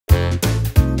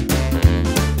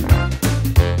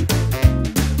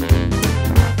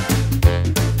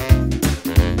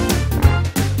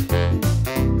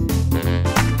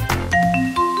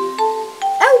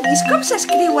Sabeu com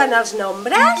s'escriuen els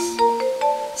nombres?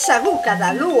 Segur que de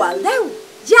l'1 al 10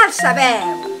 ja el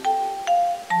sabeu.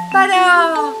 Però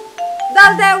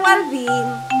del 10 al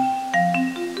 20...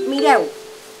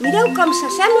 Mireu com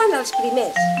s'assemblen els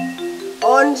primers.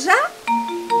 11,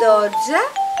 12,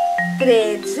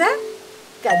 13,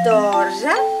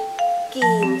 14,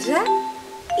 15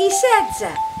 i 16.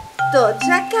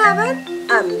 Tots acaben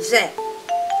amb Z.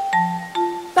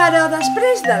 Però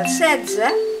després del 16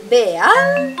 ve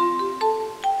el...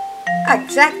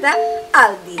 Exacte,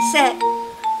 el 17,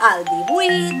 el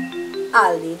 18,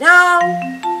 el 19,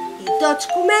 i tots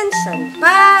comencen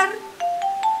per...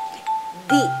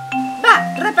 dir. Va,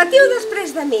 repetiu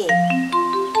després de mi.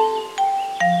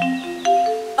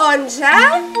 11,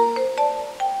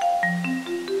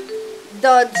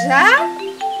 12,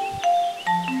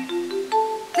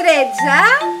 13,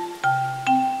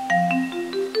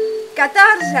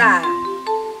 14,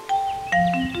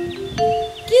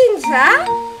 15,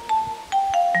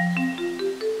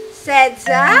 16,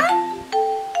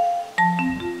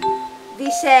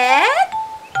 17,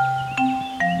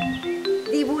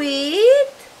 18,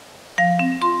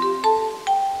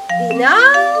 19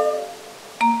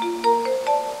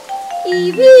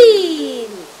 i 20.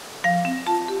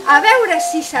 A veure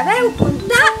si sabeu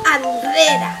comptar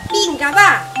enrere. Vinga,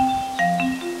 va!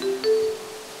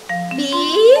 20,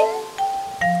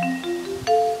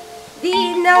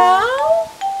 19,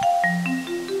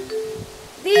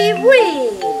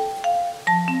 18,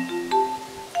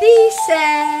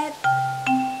 17,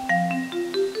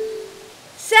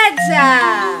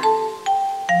 16,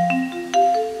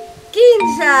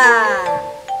 15,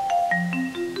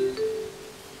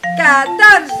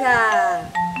 14,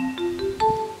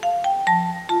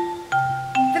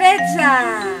 13,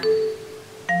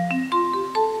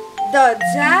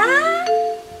 12,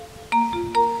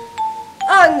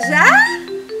 11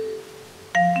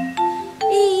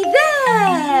 i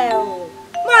 10.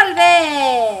 Molt bé!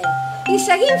 I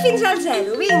seguim fins al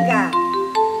 0, vinga.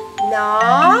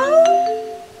 9,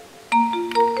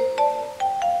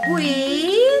 8,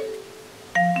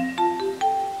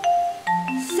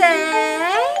 7,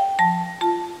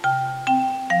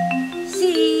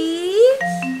 6,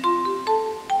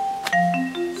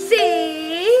 5,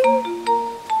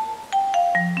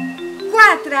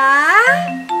 4,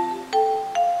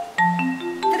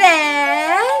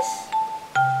 3,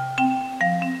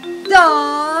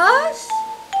 2,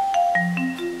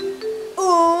 1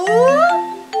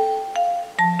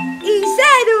 i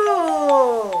 0.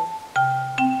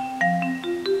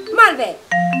 Molt bé,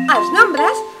 els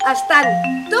nombres estan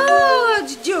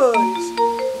tots junts,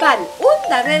 van un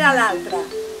darrere l'altre.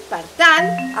 Per tant,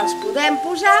 els podem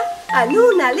posar en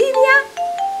una línia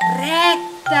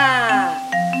recta.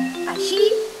 Així,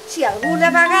 si alguna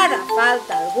vegada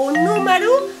falta algun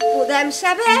número, podem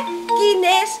saber quin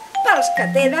és pels que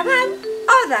té davant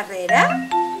o darrere.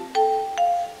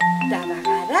 De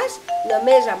vegades,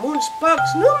 només amb uns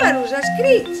pocs números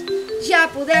escrits, ja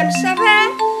podem saber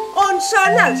on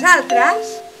són els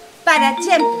altres. Per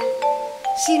exemple,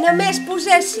 si només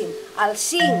poséssim el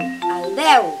 5, el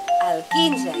 10, el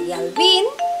 15 i el 20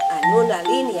 en una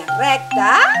línia recta,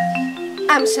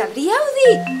 em sabríeu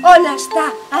dir on està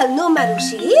el número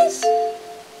 6?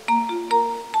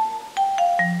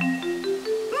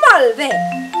 Molt bé,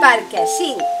 perquè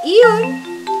 5 i 1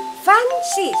 fan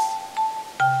 6.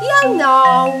 I el 9?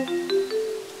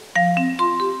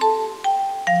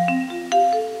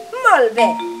 Molt bé,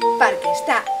 perquè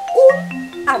està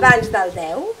 1 abans del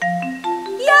 10.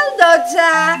 I el 12?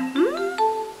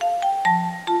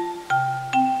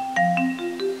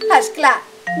 Esclar,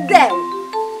 10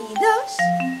 i 2,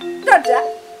 12.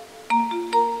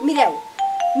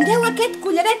 Mireu aquest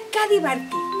collaret que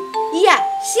divertit. Hi ha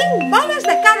 5 boles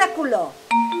de cada color.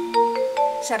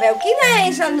 Sabeu quina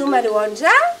és el número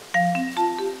 11?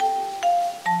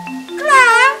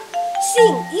 Clar,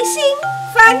 5 i 5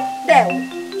 fan 10.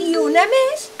 I una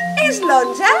més és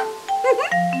l'11.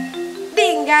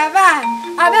 Vinga, va,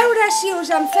 a veure si us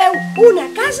en feu una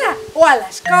a casa o a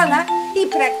l'escola i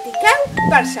practiqueu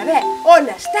per saber on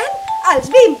estan els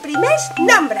 20 primers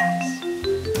nombres.